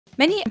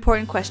Many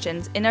important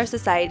questions in our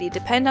society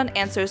depend on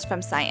answers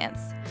from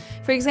science.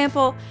 For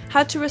example,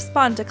 how to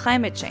respond to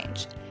climate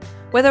change,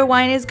 whether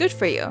wine is good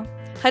for you,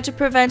 how to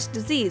prevent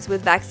disease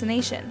with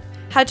vaccination,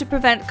 how to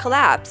prevent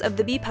collapse of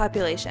the bee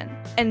population,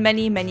 and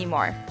many, many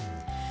more.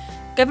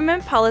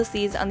 Government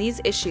policies on these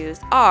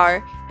issues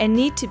are and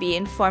need to be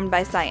informed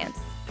by science.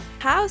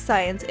 How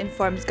science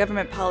informs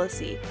government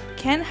policy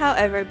can,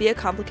 however, be a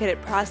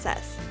complicated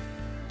process.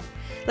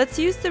 Let's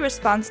use the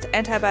response to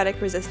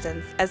antibiotic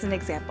resistance as an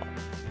example.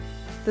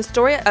 The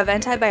story of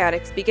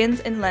antibiotics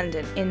begins in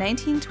London in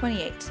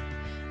 1928.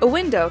 A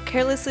window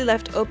carelessly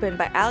left open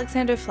by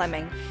Alexander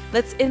Fleming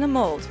lets in a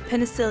mold,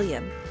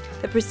 Penicillium,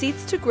 that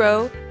proceeds to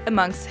grow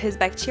amongst his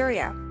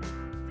bacteria.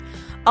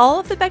 All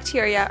of the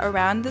bacteria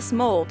around this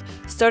mold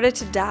started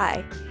to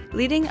die,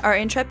 leading our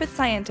intrepid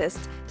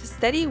scientists to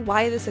study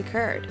why this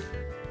occurred.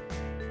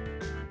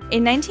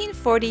 In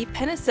 1940,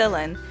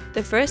 penicillin,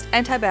 the first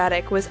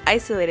antibiotic, was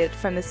isolated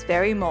from this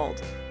very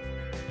mold.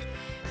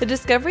 The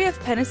discovery of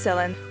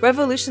penicillin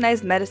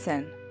revolutionized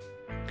medicine.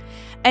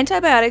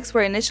 Antibiotics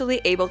were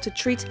initially able to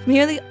treat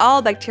nearly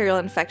all bacterial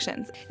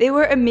infections. They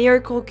were a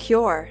miracle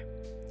cure.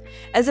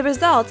 As a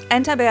result,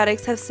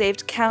 antibiotics have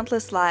saved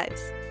countless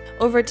lives.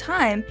 Over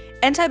time,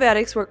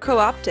 antibiotics were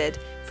co-opted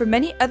for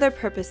many other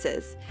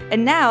purposes,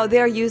 and now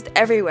they are used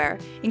everywhere,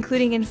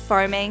 including in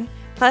farming,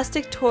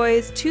 plastic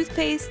toys,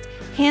 toothpaste,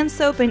 hand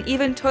soap, and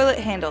even toilet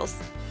handles.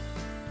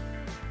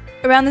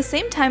 Around the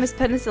same time as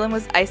penicillin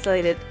was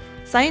isolated,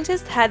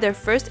 scientists had their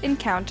first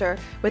encounter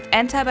with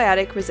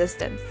antibiotic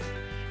resistance.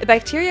 A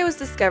bacteria was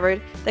discovered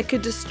that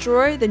could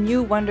destroy the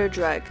new wonder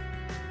drug.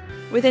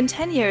 Within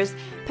 10 years,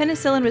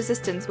 penicillin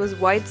resistance was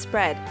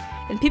widespread,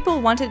 and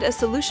people wanted a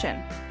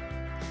solution.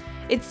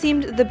 It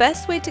seemed the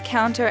best way to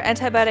counter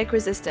antibiotic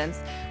resistance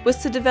was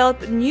to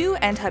develop new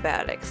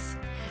antibiotics,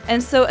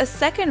 and so a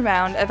second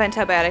round of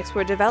antibiotics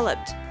were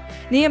developed.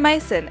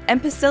 Neomycin,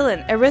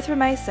 ampicillin,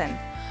 erythromycin,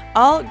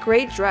 all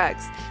great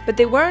drugs, but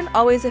they weren't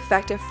always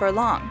effective for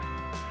long.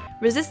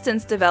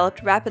 Resistance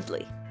developed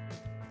rapidly.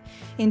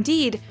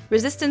 Indeed,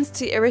 resistance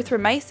to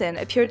erythromycin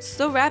appeared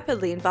so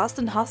rapidly in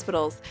Boston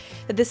hospitals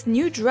that this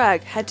new drug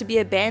had to be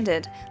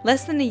abandoned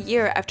less than a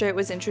year after it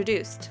was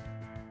introduced.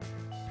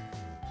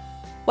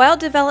 While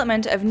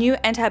development of new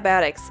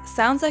antibiotics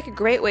sounds like a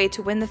great way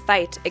to win the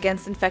fight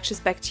against infectious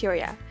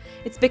bacteria,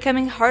 it's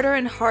becoming harder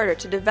and harder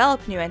to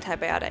develop new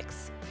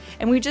antibiotics,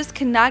 and we just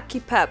cannot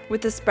keep up with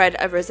the spread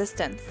of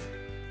resistance.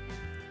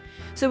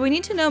 So we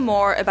need to know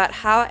more about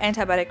how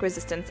antibiotic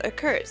resistance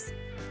occurs.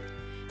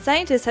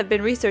 Scientists have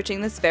been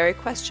researching this very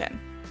question.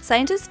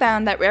 Scientists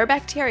found that rare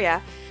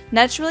bacteria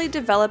naturally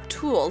develop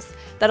tools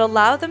that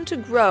allow them to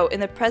grow in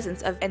the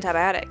presence of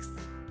antibiotics.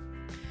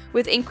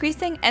 With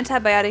increasing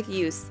antibiotic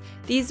use,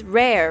 these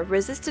rare,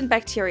 resistant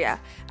bacteria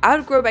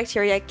outgrow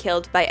bacteria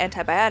killed by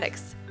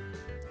antibiotics,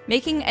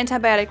 making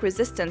antibiotic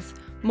resistance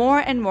more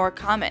and more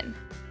common.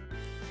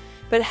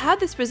 But how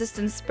this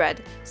resistance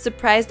spread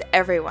surprised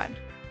everyone.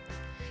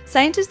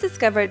 Scientists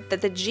discovered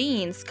that the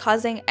genes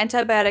causing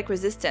antibiotic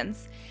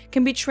resistance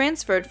can be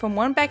transferred from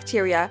one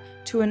bacteria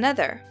to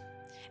another,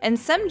 and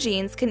some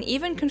genes can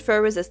even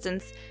confer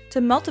resistance to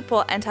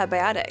multiple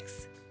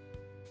antibiotics.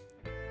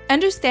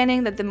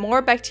 Understanding that the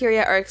more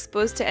bacteria are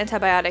exposed to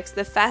antibiotics,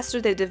 the faster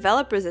they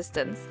develop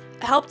resistance,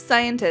 helped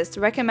scientists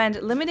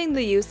recommend limiting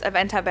the use of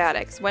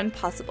antibiotics when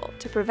possible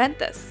to prevent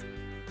this.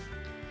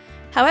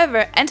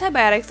 However,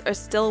 antibiotics are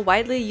still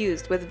widely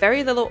used with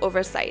very little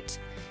oversight,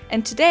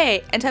 and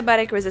today,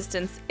 antibiotic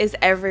resistance is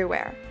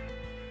everywhere.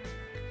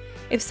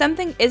 If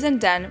something isn't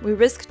done, we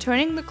risk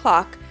turning the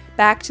clock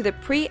back to the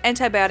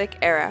pre-antibiotic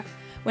era,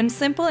 when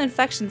simple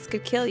infections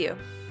could kill you.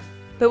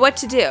 But what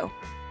to do?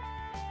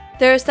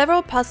 There are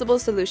several possible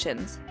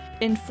solutions,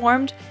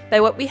 informed by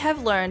what we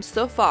have learned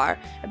so far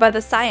about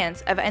the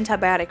science of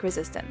antibiotic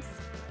resistance.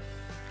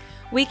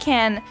 We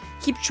can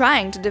keep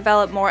trying to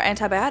develop more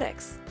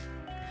antibiotics,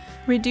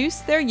 reduce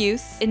their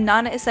use in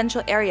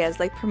non-essential areas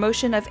like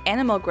promotion of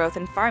animal growth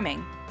and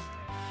farming,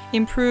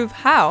 improve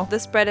how the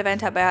spread of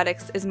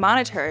antibiotics is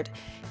monitored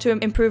to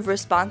improve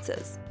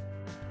responses.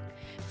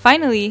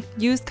 Finally,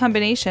 use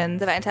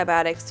combinations of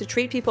antibiotics to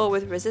treat people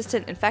with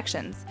resistant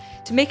infections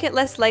to make it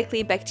less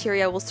likely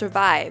bacteria will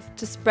survive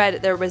to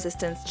spread their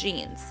resistance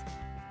genes.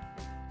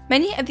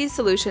 Many of these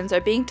solutions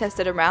are being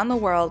tested around the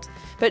world,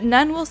 but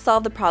none will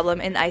solve the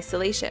problem in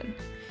isolation.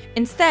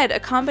 Instead,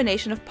 a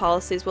combination of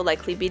policies will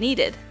likely be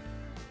needed.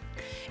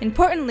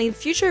 Importantly,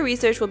 future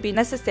research will be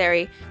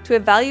necessary to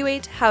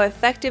evaluate how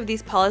effective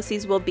these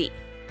policies will be.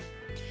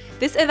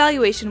 This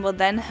evaluation will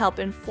then help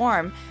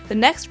inform the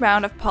next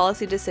round of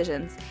policy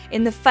decisions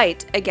in the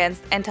fight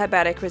against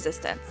antibiotic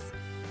resistance.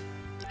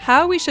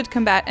 How we should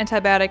combat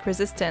antibiotic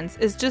resistance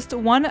is just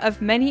one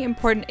of many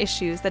important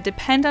issues that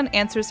depend on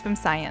answers from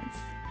science.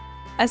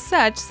 As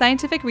such,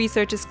 scientific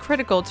research is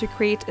critical to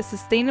create a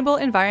sustainable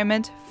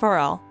environment for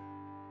all.